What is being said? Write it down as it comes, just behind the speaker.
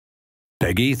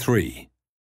Peggy 3.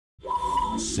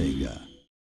 Sega.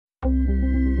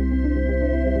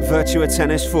 Virtua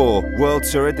Tennis 4 World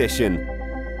Tour Edition.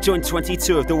 Join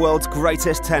 22 of the world's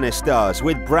greatest tennis stars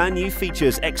with brand new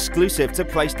features exclusive to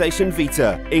PlayStation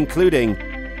Vita, including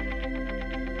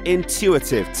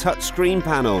intuitive touchscreen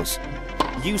panels.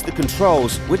 Use the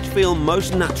controls which feel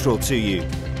most natural to you.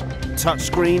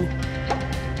 Touchscreen,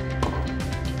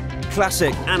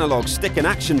 classic analog stick and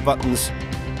action buttons,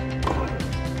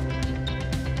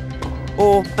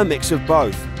 or a mix of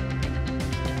both.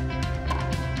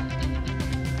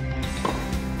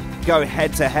 Go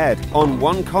head-to-head on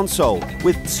one console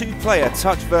with two-player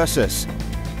touch versus.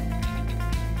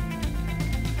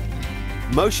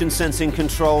 Motion sensing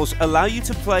controls allow you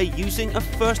to play using a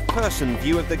first-person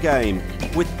view of the game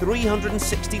with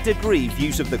 360-degree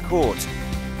views of the court,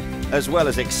 as well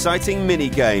as exciting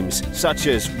mini-games such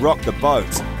as Rock the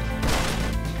Boat.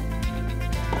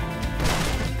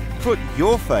 Put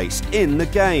your face in the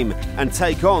game and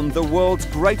take on the world's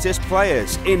greatest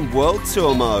players in World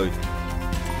Tour mode.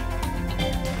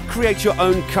 Create your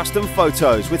own custom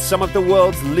photos with some of the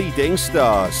world's leading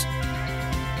stars.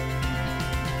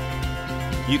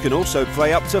 You can also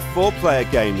play up to 4-player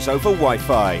games over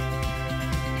Wi-Fi.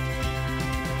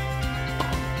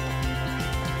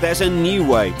 There's a new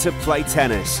way to play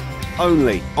tennis,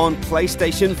 only on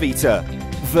PlayStation Vita.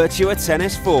 Virtua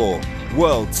Tennis 4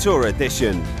 World Tour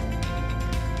Edition.